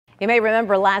You may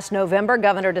remember last November,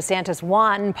 Governor DeSantis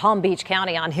won Palm Beach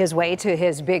County on his way to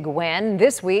his big win.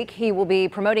 This week, he will be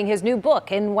promoting his new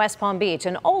book in West Palm Beach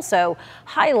and also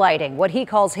highlighting what he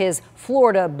calls his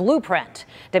Florida blueprint.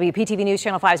 WPTV News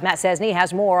Channel 5's Matt Cesny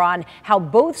has more on how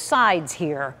both sides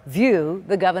here view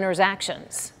the governor's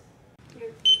actions.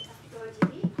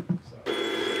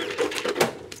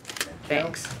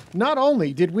 Thanks. Not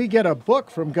only did we get a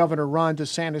book from Governor Ron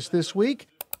DeSantis this week,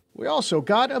 we also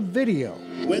got a video.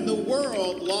 When the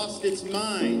world lost its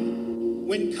mind,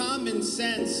 when common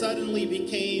sense suddenly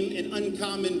became an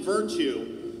uncommon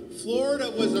virtue,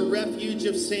 Florida was a refuge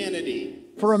of sanity.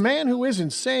 For a man who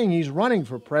isn't saying he's running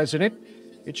for president,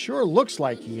 it sure looks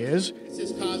like he is. This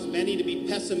has caused many to be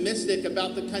pessimistic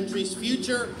about the country's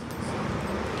future.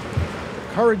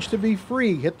 Courage to Be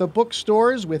Free hit the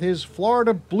bookstores with his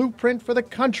Florida blueprint for the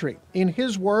country. In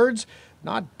his words,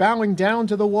 not bowing down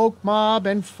to the woke mob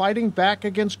and fighting back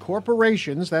against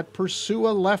corporations that pursue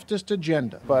a leftist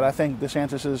agenda. But I think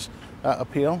DeSantis'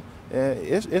 appeal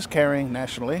is carrying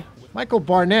nationally. Michael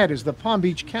Barnett is the Palm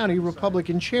Beach County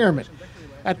Republican chairman.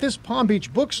 At this Palm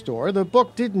Beach bookstore, the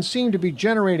book didn't seem to be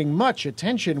generating much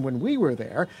attention when we were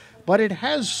there, but it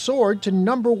has soared to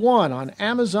 #1 on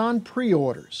Amazon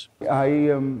pre-orders. I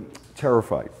am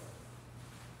terrified.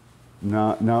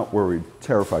 Not worried,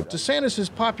 terrified.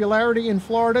 DeSantis' popularity in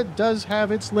Florida does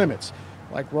have its limits,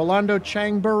 like Rolando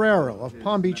Chang Barrero of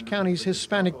Palm Beach County's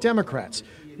Hispanic Democrats,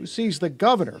 who sees the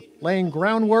governor laying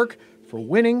groundwork for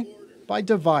winning by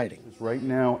dividing. Right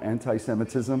now,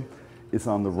 anti-Semitism is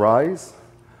on the rise.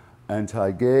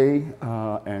 Anti-gay,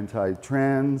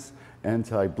 anti-trans,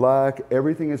 anti-black,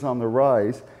 everything is on the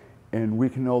rise, and we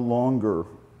can no longer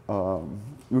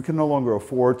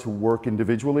afford to work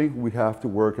individually. We have to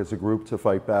work as a group to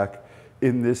fight back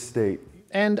in this state.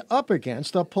 And up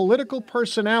against a political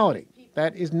personality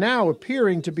that is now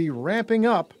appearing to be ramping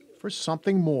up for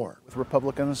something more. With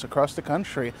Republicans across the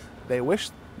country, they wish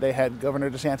they had Governor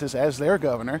DeSantis as their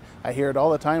governor. I hear it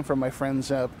all the time from my friends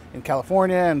in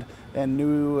California and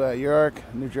New York,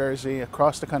 New Jersey,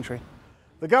 across the country.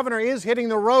 The governor is hitting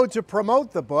the road to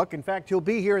promote the book. In fact, he'll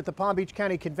be here at the Palm Beach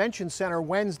County Convention Center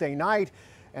Wednesday night.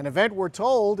 An event we're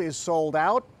told is sold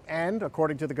out and,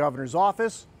 according to the governor's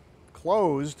office,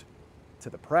 closed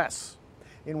to the press.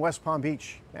 In West Palm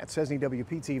Beach, Matt Cesny,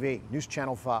 WPTV News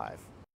Channel 5.